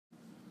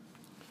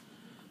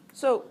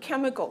So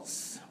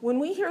chemicals. When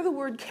we hear the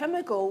word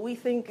chemical, we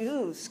think,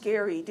 ooh,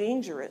 scary,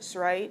 dangerous,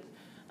 right?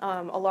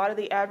 A lot of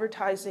the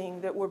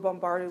advertising that we're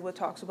bombarded with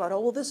talks about, oh,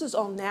 well, this is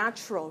all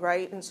natural,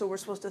 right? And so we're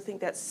supposed to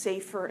think that's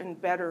safer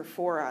and better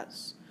for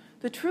us.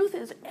 The truth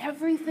is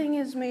everything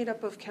is made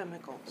up of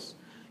chemicals.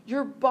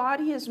 Your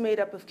body is made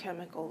up of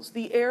chemicals.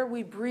 The air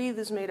we breathe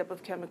is made up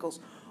of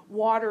chemicals.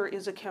 Water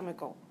is a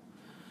chemical.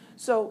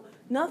 So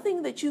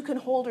nothing that you can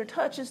hold or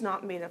touch is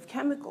not made of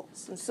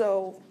chemicals. And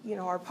so,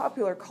 our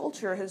popular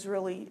culture has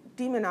really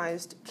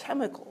demonized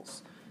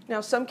chemicals. Now,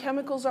 some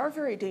chemicals are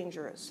very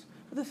dangerous.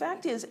 But the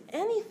fact is,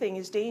 anything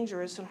is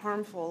dangerous and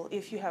harmful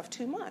if you have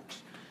too much.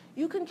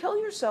 You can kill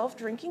yourself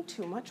drinking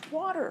too much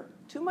water.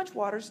 Too much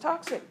water is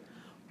toxic.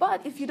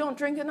 But if you don't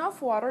drink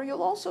enough water,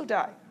 you'll also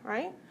die,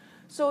 right?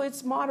 So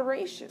it's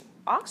moderation.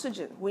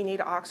 Oxygen. We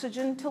need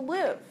oxygen to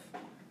live.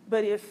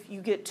 But if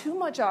you get too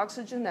much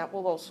oxygen, that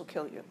will also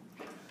kill you.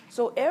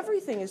 So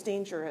everything is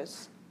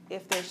dangerous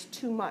if there's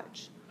too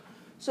much.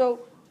 So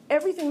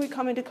everything we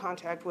come into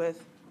contact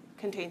with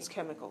contains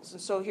chemicals.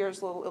 And so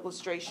here's little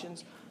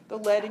illustrations. The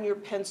lead in your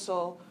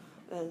pencil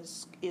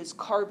is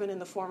carbon in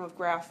the form of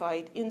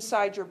graphite.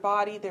 Inside your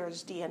body,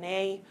 there's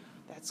DNA.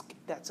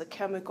 That's a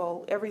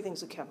chemical.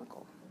 Everything's a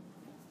chemical.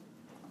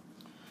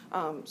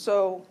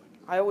 So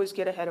I always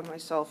get ahead of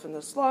myself in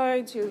the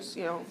slides. Here's,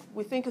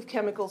 we think of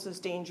chemicals as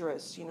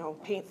dangerous,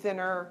 paint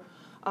thinner.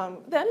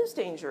 That is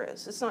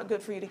dangerous. It's not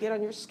good for you to get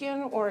on your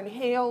skin or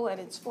inhale, and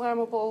it's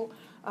flammable.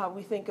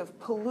 We think of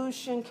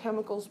pollution,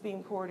 chemicals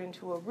being poured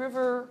into a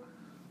river.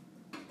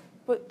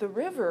 But the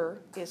river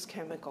is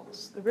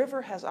chemicals. The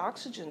river has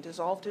oxygen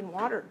dissolved in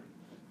water,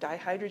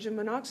 dihydrogen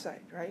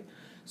monoxide, right?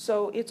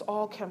 So it's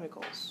all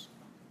chemicals.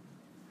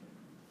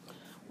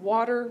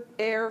 Water,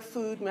 air,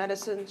 food,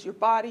 medicines, your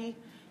body,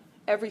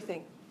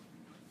 everything,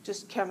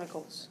 just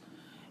chemicals.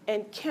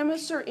 And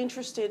chemists are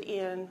interested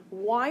in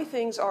why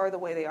things are the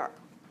way they are.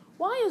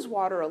 Why is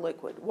water a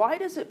liquid? Why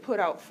does it put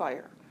out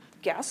fire?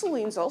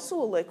 Gasoline's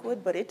also a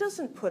liquid, but it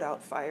doesn't put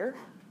out fire.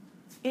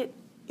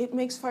 It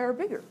makes fire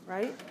bigger,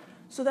 right?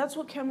 So that's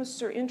what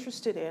chemists are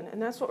interested in,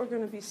 and that's what we're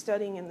going to be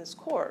studying in this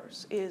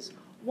course, is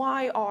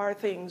why are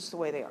things the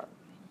way they are?